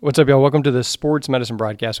What's up, y'all? Welcome to the Sports Medicine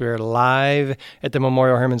Broadcast. We are live at the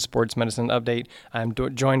Memorial Hermann Sports Medicine Update. I'm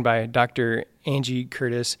joined by Dr. Angie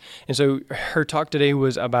Curtis. And so her talk today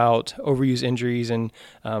was about overuse injuries. And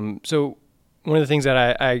so one of the things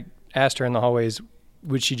that I asked her in the hallway is,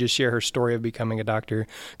 would she just share her story of becoming a doctor?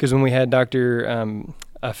 Because when we had Dr.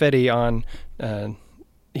 Fetty on,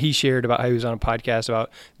 he shared about how he was on a podcast about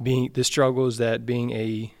being the struggles that being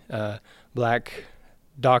a black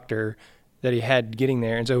doctor that he had getting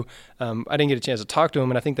there. And so I didn't get a chance to talk to him,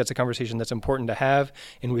 and I think that's a conversation that's important to have.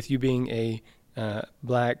 And with you being a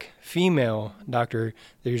black female doctor,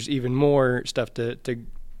 there's even more stuff to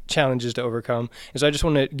challenges to overcome. And so I just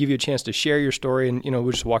want to give you a chance to share your story, and we'll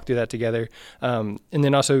just walk through that together. And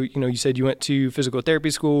then also, you said you went to physical therapy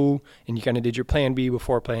school and you kind of did your plan B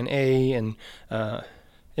before plan A, and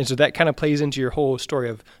so that kind of plays into your whole story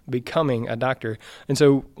of becoming a doctor. And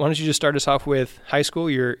so why don't you just start us off with high school?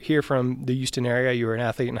 You're here from the Houston area. You were an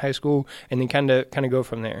athlete in high school, and then kind of go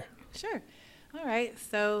from there. Sure. All right.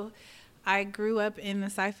 So I grew up in the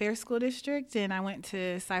Cy-Fair School District, and I went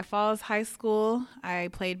to Cy Falls High School. I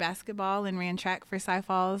played basketball and ran track for Cy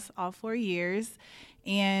Falls all 4 years.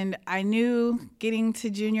 And I knew getting to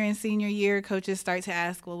junior and senior year, coaches start to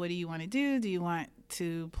ask, well, what do you want to do? Do you want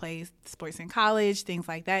to play sports in college, things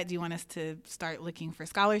like that? Do you want us to start looking for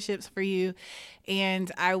scholarships for you? And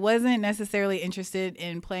I wasn't necessarily interested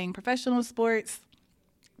in playing professional sports,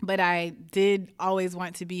 but I did always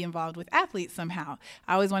want to be involved with athletes somehow.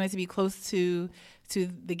 I always wanted to be close to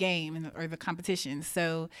the game or the competition.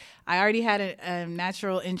 So I already had a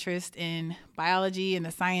natural interest in biology and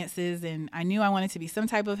the sciences, and I knew I wanted to be some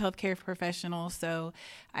type of healthcare professional. So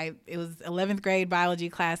it was 11th grade biology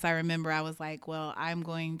class. I remember I was like, well, I'm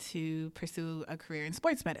going to pursue a career in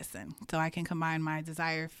sports medicine so I can combine my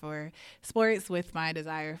desire for sports with my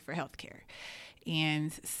desire for healthcare.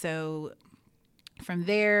 And so from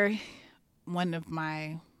there, one of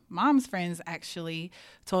my mom's friends actually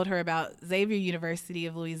told her about Xavier University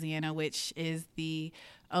of Louisiana, which is the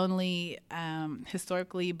only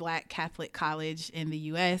historically black Catholic college in the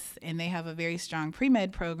U.S., and they have a very strong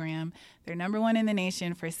pre-med program. They're number one in the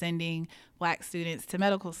nation for sending black students to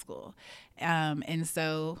medical school. And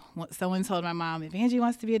so someone told my mom, if Angie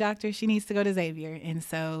wants to be a doctor, she needs to go to Xavier. And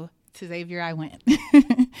so to Xavier I went.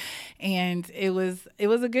 And it was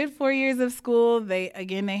a good 4 years of school. They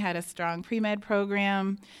had a strong pre-med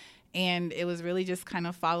program, and it was really just kind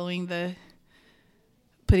of putting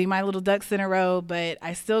my little ducks in a row, but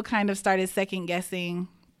I still kind of started second guessing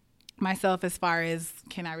myself as far as,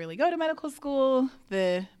 can I really go to medical school?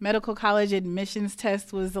 The medical college admissions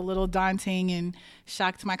test was a little daunting and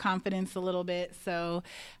shocked my confidence a little bit. So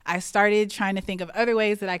I started trying to think of other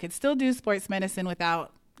ways that I could still do sports medicine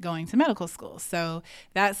without going to medical school. So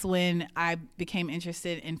that's when I became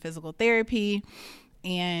interested in physical therapy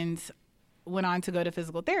and went on to go to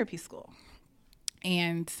physical therapy school.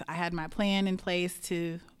 And I had my plan in place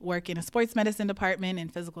to work in a sports medicine department in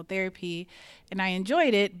physical therapy, and I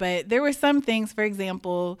enjoyed it. But there were some things, for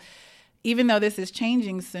example, even though this is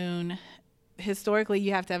changing soon, historically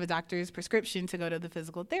you have to have a doctor's prescription to go to the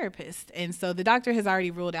physical therapist. And so the doctor has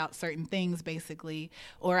already ruled out certain things basically,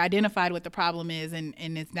 or identified what the problem is, and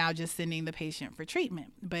it's now just sending the patient for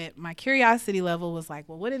treatment. But my curiosity level was like,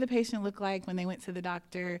 well, what did the patient look like when they went to the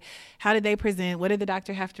doctor? How did they present? What did the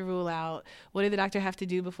doctor have to rule out? What did the doctor have to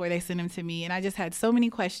do before they sent them to me? And I just had so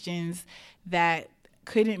many questions that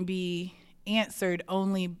couldn't be answered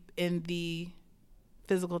only in the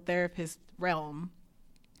physical therapist realm.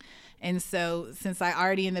 And so since I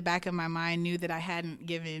already in the back of my mind knew that I hadn't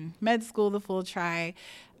given med school the full try,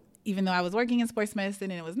 even though I was working in sports medicine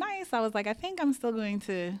and it was nice, I was like, I think I'm still going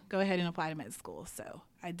to go ahead and apply to med school. So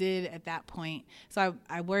I did at that point. So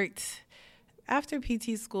I worked after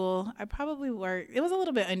PT school. It was a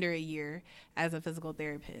little bit under a year as a physical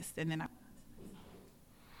therapist. And then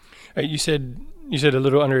You said a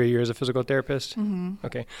little under a year as a physical therapist? Mm-hmm.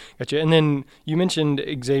 Okay, gotcha. And then you mentioned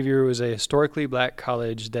Xavier was a historically black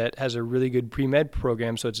college that has a really good pre-med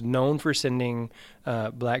program, so it's known for sending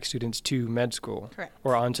black students to med school. Correct.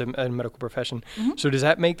 Or onto a medical profession. Mm-hmm. So does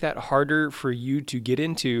that make that harder for you to get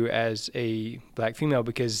into as a black female,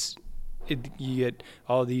 because you get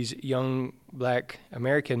all these young black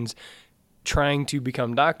Americans trying to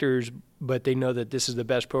become doctors, but they know that this is the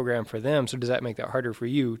best program for them. So does that make that harder for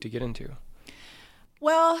you to get into?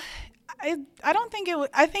 Well, I don't think it would.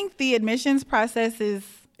 I think the admissions process is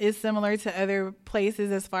similar to other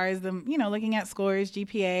places as far as them, looking at scores,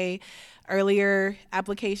 GPA, earlier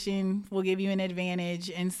application will give you an advantage.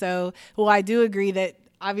 And so, well, I do agree that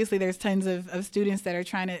obviously there's tons of students that are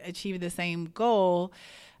trying to achieve the same goal.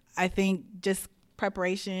 I think just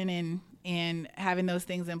preparation and And having those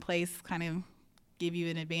things in place kind of give you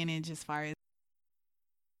an advantage as far as.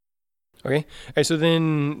 Okay. All right. So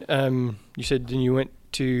then you said then you went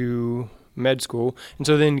to med school. And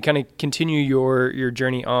so then kind of continue your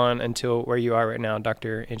journey on until where you are right now,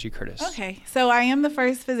 Dr. Angie Curtis. Okay. So I am the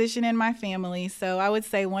first physician in my family. So I would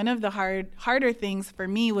say one of the harder things for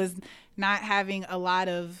me was not having a lot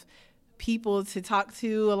of people to talk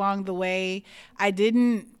to along the way.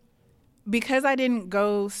 Because I didn't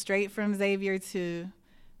go straight from Xavier to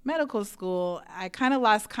medical school, I kind of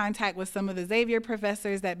lost contact with some of the Xavier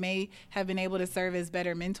professors that may have been able to serve as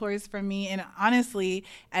better mentors for me. And honestly,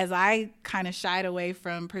 as I kind of shied away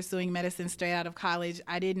from pursuing medicine straight out of college,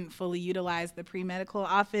 I didn't fully utilize the pre-medical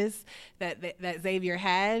office that Xavier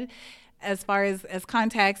had as far as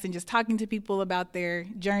contacts and just talking to people about their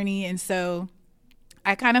journey. And so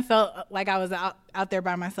I kind of felt like I was out there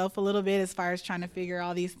by myself a little bit as far as trying to figure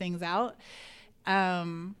all these things out.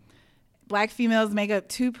 Black females make up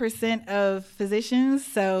 2% of physicians,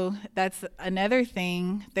 so that's another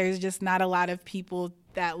thing. There's just not a lot of people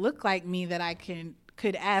that look like me that I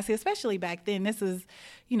could ask, especially back then. This is,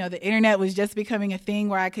 the internet was just becoming a thing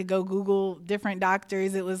where I could go Google different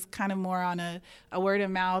doctors. It was kind of more on a word of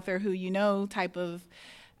mouth or who type of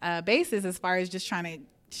basis as far as just trying to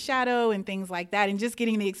shadow and things like that, and just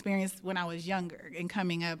getting the experience when I was younger and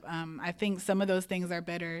coming up. I think some of those things are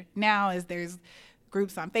better now as there's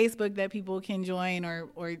groups on Facebook that people can join or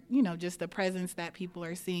just the presence that people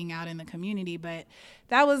are seeing out in the community. But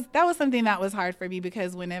that was something that was hard for me,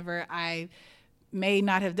 because whenever I may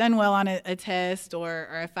not have done well on a test or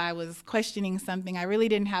if I was questioning something, I really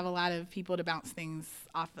didn't have a lot of people to bounce things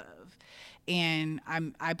off of. And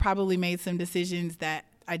I probably made some decisions that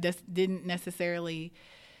I just didn't necessarily.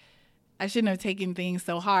 I shouldn't have taken things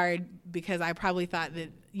so hard, because I probably thought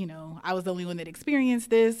that, I was the only one that experienced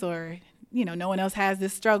this, or, no one else has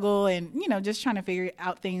this struggle, and, just trying to figure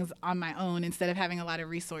out things on my own instead of having a lot of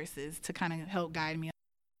resources to kind of help guide me.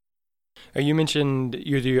 You mentioned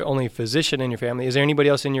you're the only physician in your family. Is there anybody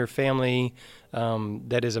else in your family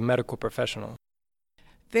that is a medical professional?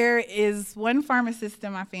 There is one pharmacist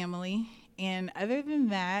in my family, and other than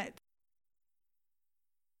that.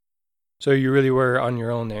 So you really were on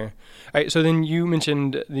your own there. All right, so then you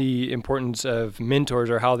mentioned the importance of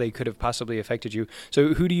mentors or how they could have possibly affected you.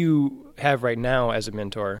 So who do you have right now as a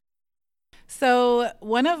mentor? So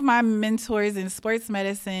one of my mentors in sports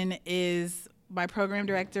medicine is my program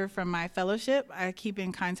director from my fellowship. I keep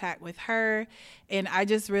in contact with her, and I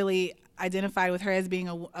just really identified with her as being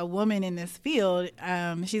a woman in this field.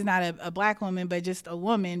 She's not a black woman, but just a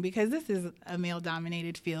woman, because this is a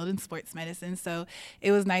male-dominated field in sports medicine. So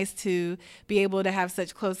it was nice to be able to have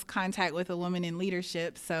such close contact with a woman in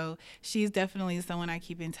leadership. So she's definitely someone I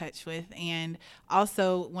keep in touch with. And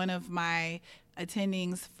also one of my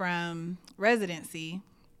attendings from residency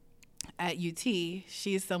at UT,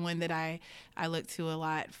 she's someone that I look to a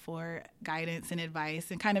lot for guidance and advice,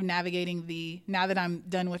 and kind of navigating now that I'm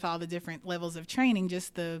done with all the different levels of training,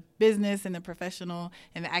 just the business and the professional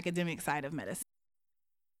and the academic side of medicine.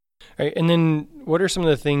 All right, and then what are some of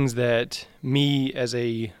the things that me as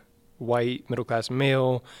a white middle-class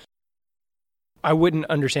male, I wouldn't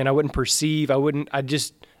understand, I wouldn't perceive, I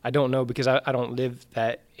don't know, because I don't live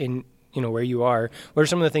that in, where you are. What are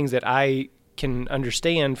some of the things that I can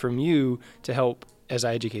understand from you to help as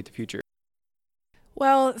I educate the future?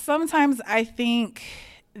 Well, sometimes I think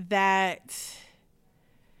that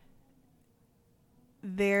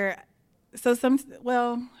I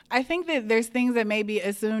think that there's things that may be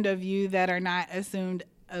assumed of you that are not assumed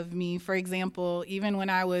of me. For example, even when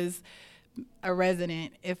I was a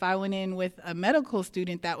resident, if I went in with a medical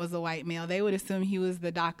student that was a white male, they would assume he was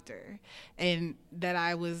the doctor and that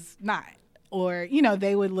I was not. Or,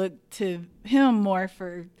 they would look to him more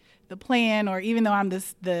for the plan, or even though I'm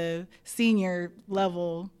the senior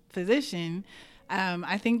level physician,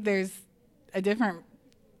 I think there's a different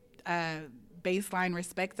baseline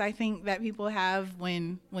respect, I think, that people have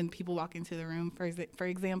when people walk into the room, for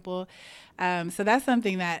example. So that's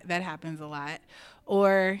something that happens a lot.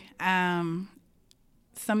 Or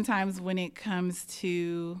sometimes when it comes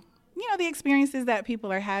to, the experiences that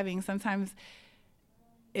people are having, sometimes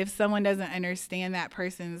if someone doesn't understand that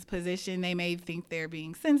person's position, they may think they're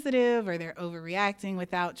being sensitive or they're overreacting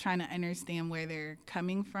without trying to understand where they're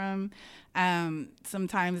coming from.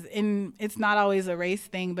 Sometimes, and it's not always a race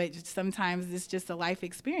thing, but sometimes it's just a life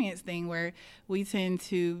experience thing where we tend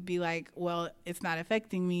to be like, well, it's not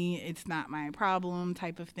affecting me, it's not my problem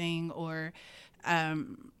type of thing, or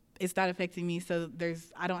it's not affecting me, so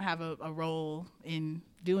I don't have a role in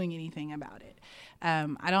doing anything about it.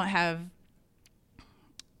 I don't have...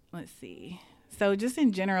 Let's see. so just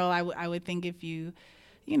in general, I would think if you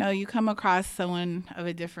come across someone of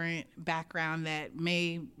a different background that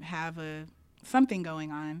may have something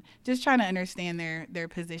going on, just trying to understand their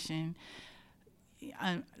position.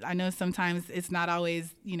 I know sometimes it's not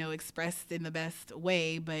always, expressed in the best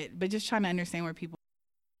way, but just trying to understand where people.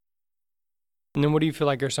 And then what do you feel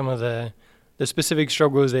like are some of the specific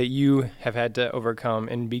struggles that you have had to overcome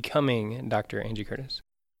in becoming Dr. Angie Curtis?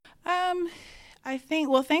 I think,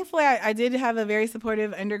 well, thankfully, I did have a very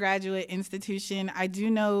supportive undergraduate institution. I do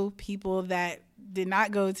know people that did not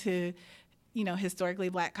go to, historically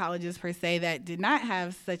Black colleges per se, that did not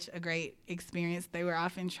have such a great experience. People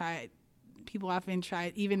often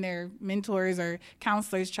tried, even their mentors or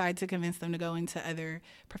counselors tried to convince them to go into other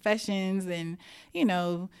professions and,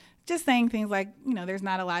 just saying things like, there's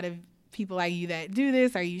not a lot of people like you that do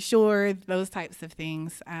this. Are you sure? Those types of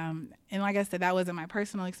things. And like I said, that wasn't my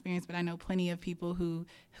personal experience, but I know plenty of people who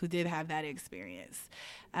did have that experience.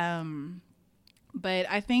 But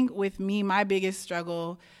I think with me, my biggest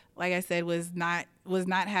struggle, like I said, was not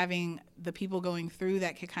having the people going through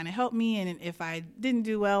that could kind of help me. And if I didn't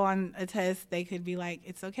do well on a test, they could be like,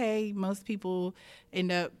 it's okay. Most people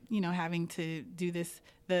end up, having to do this.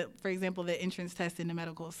 For example, the entrance test into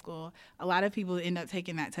medical school, a lot of people end up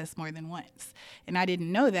taking that test more than once. And I didn't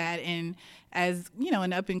know that. And as,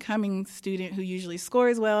 an up and coming student who usually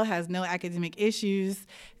scores well, has no academic issues,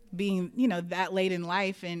 being, that late in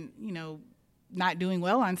life and, not doing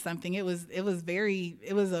well on something, it was a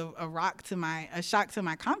shock to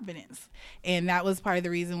my confidence. And that was part of the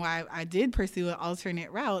reason why I did pursue an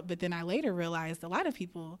alternate route. But then I later realized a lot of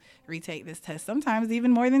people retake this test, sometimes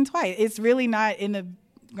even more than twice. It's really not, in the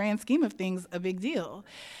grand scheme of things, a big deal.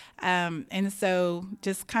 And so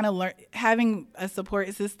just kind of having a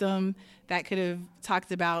support system that could have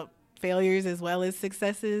talked about failures as well as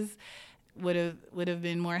successes would have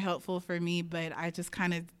been more helpful for me. But I just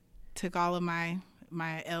kind of took all of my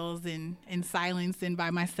L's in silence and by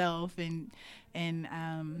myself and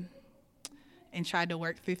tried to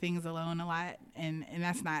work through things alone a lot, and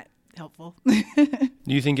that's not helpful. Do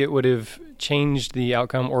you think it would have changed the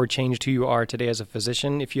outcome or changed who you are today as a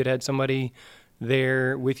physician if you had somebody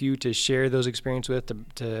there with you to share those experiences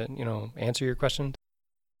with, to answer your questions?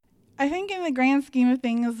 I think in the grand scheme of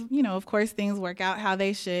things, of course, things work out how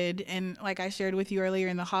they should. And like I shared with you earlier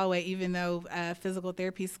in the hallway, even though physical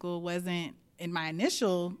therapy school wasn't in my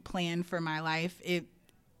initial plan for my life,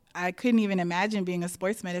 I couldn't even imagine being a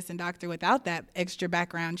sports medicine doctor without that extra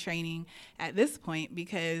background training at this point,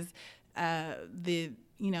 because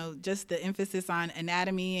just the emphasis on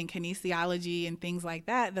anatomy and kinesiology and things like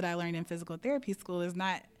that I learned in physical therapy school is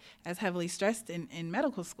not as heavily stressed in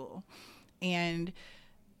medical school. And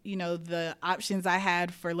the options I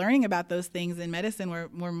had for learning about those things in medicine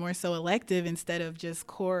were more so elective instead of just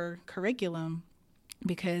core curriculum,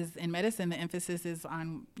 because in medicine, the emphasis is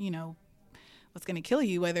on, what's going to kill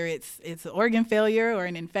you, whether it's an organ failure or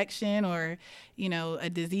an infection or, a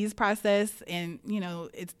disease process. And,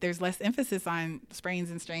 there's less emphasis on sprains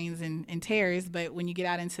and strains and tears. But when you get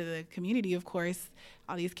out into the community, of course,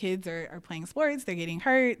 all these kids are playing sports, they're getting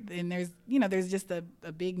hurt. And there's just a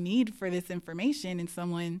big need for this information and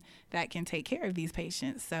someone that can take care of these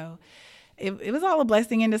patients. So it was all a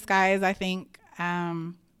blessing in disguise, I think.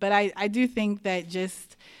 But I do think that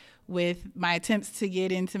just with my attempts to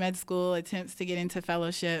get into med school, attempts to get into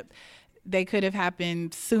fellowship, they could have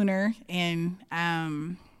happened sooner, and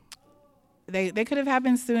they could have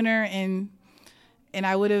happened sooner, and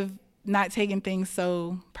I would have not taken things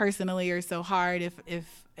so personally or so hard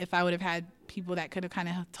if I would have had people that could have kind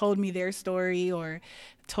of told me their story or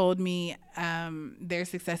told me their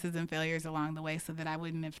successes and failures along the way, so that I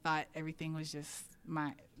wouldn't have thought everything was just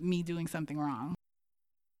me doing something wrong.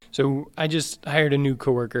 So I just hired a new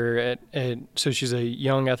coworker so she's a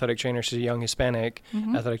young athletic trainer. She's a young Hispanic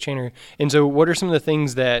athletic trainer. And so what are some of the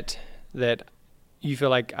things that you feel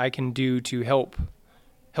like I can do to help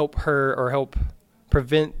her or help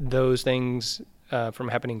prevent those things from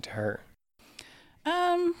happening to her?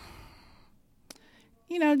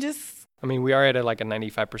 We are at a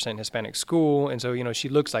 95% Hispanic school. And so, she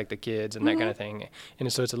looks like the kids and that kind of thing.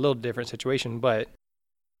 And so it's a little different situation, but.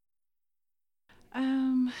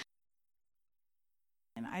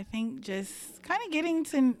 And I think just kind of getting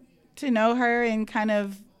to know her and kind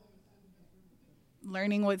of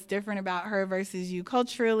learning what's different about her versus you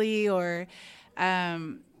culturally, or,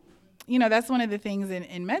 that's one of the things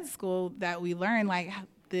in med school that we learn, like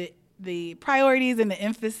the the priorities and the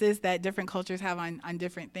emphasis that different cultures have on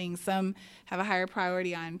different things. Some have a higher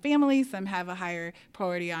priority on family, some have a higher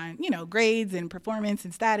priority on, grades and performance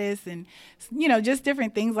and status and, just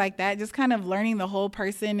different things like that. Just kind of learning the whole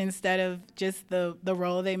person instead of just the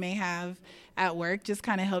role they may have at work just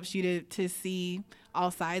kind of helps you to see all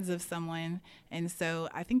sides of someone. And so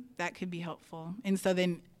I think that could be helpful. And so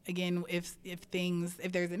then again, if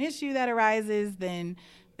there's an issue that arises, then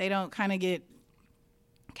they don't kind of get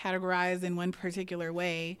categorized in one particular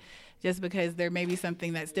way just because there may be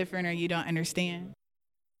something that's different or you don't understand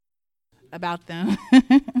about them.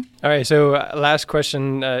 All right. So last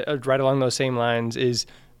question, right along those same lines, is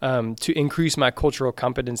to increase my cultural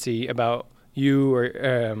competency about you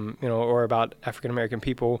or about African American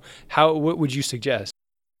people. What would you suggest?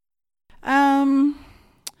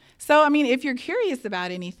 So, if you're curious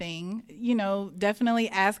about anything, definitely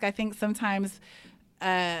ask. I think sometimes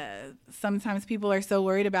people are so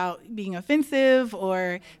worried about being offensive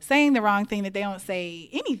or saying the wrong thing that they don't say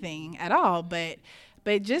anything at all. But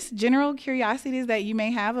just general curiosities that you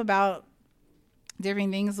may have about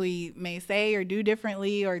different things we may say or do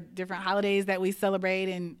differently, or different holidays that we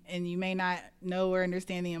celebrate and you may not know or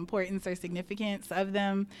understand the importance or significance of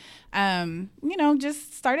them.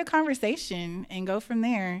 Just start a conversation and go from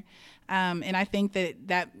there. And I think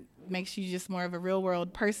that makes you just more of a real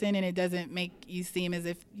world person, and it doesn't make you seem as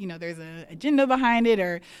if, there's an agenda behind it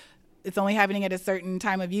or it's only happening at a certain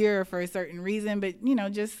time of year or for a certain reason, but,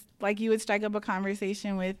 just like you would strike up a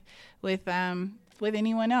conversation with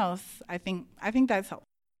anyone else. I think that's helpful.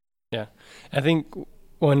 Yeah. I think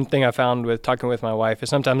one thing I found with talking with my wife is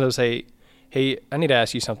sometimes I'll say, hey, I need to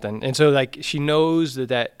ask you something. And so she knows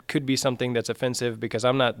that could be something that's offensive because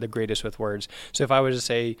I'm not the greatest with words. So if I was to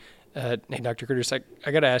say, hey, Dr. Curtis, I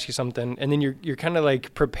got to ask you something. And then you're kind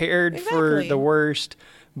of prepared for the worst,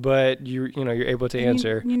 but you're able to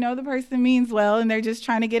answer. The person means well, and they're just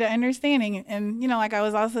trying to get an understanding. And, like I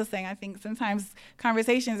was also saying, I think sometimes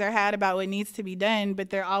conversations are had about what needs to be done, but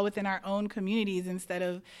they're all within our own communities instead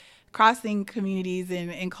of crossing communities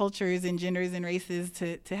and cultures and genders and races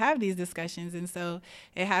to have these discussions. And so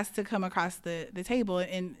it has to come across the table.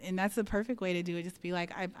 And that's the perfect way to do it. Just be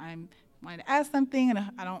like, I'm wanted to ask something,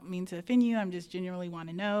 and I don't mean to offend you. I'm just genuinely want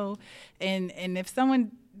to know. And if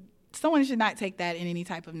someone should not take that in any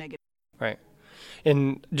type of negative. Right.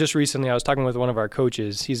 And just recently I was talking with one of our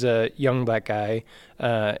coaches. He's a young black guy,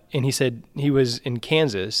 and he said he was in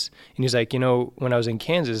Kansas, and he's like, when I was in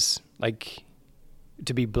Kansas,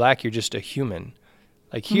 to be black, you're just a human.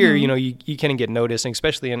 Here, you can't get noticed, and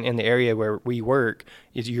especially in the area where we work,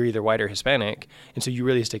 you're either white or Hispanic, and so you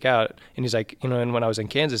really stick out. And he's like, and when I was in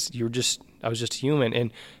Kansas, I was just human.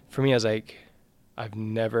 And for me, I was like, I've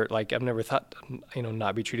never thought,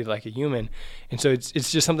 not be treated like a human. And so it's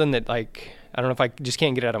just something that I don't know if I just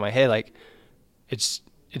can't get out of my head. It's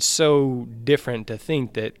so different to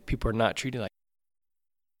think that people are not treated like.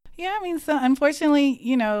 Yeah, so unfortunately,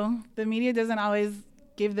 the media doesn't always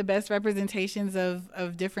give the best representations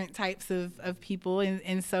of different types of people.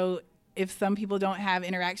 And so if some people don't have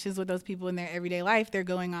interactions with those people in their everyday life, they're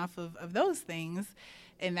going off of those things.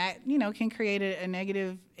 And that, can create a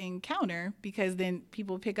negative encounter because then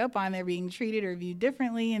people pick up on they're being treated or viewed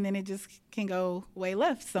differently, and then it just can go way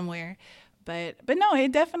left somewhere. But no,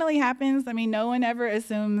 it definitely happens. No one ever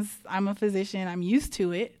assumes I'm a physician. I'm used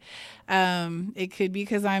to it. It could be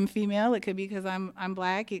because I'm female. It could be because I'm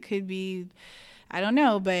black. It could be, I don't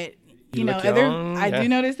know, but I do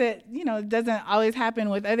notice that, it doesn't always happen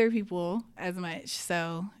with other people as much.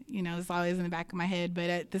 So, it's always in the back of my head. But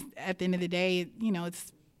at the end of the day,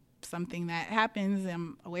 it's something that happens.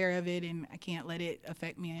 I'm aware of it, and I can't let it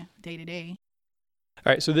affect me day to day.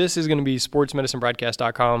 All right, so this is going to be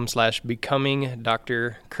sportsmedicinebroadcast.com/becoming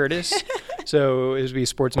Dr. Curtis. So it would be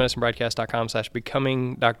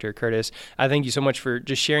sportsmedicinebroadcast.com/becoming Dr. Curtis. I thank you so much for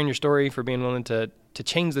just sharing your story, for being willing to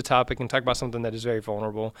change the topic and talk about something that is very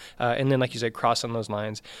vulnerable. And then, like you said, crossing those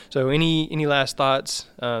lines. So any last thoughts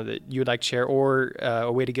that you would like to share, or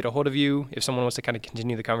a way to get a hold of you if someone wants to kind of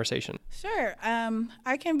continue the conversation? Sure.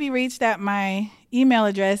 I can be reached at my email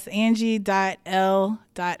address,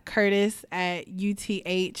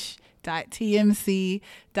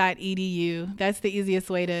 angie.l.curtis@uth.tmc.edu. That's the easiest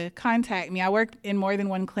way to contact me. I work in more than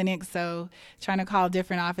one clinic, so trying to call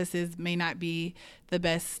different offices may not be the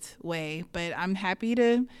best way, but I'm happy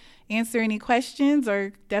to answer any questions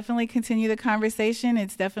or definitely continue the conversation.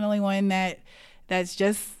 It's definitely one that's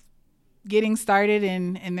just getting started,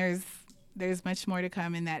 and there's much more to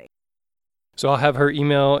come in that. So I'll have her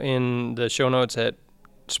email in the show notes at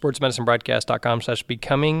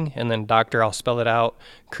sportsmedicinebroadcast.com/becoming, and then doctor, I'll spell it out,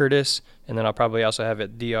 Curtis, and then I'll probably also have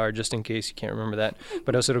it DR just in case you can't remember that.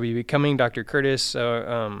 But also it'll be Becoming Dr. Curtis.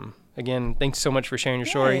 So again, thanks so much for sharing your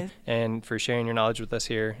story and for sharing your knowledge with us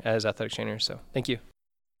here as athletic trainers. So thank you.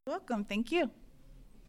 Welcome. Thank you.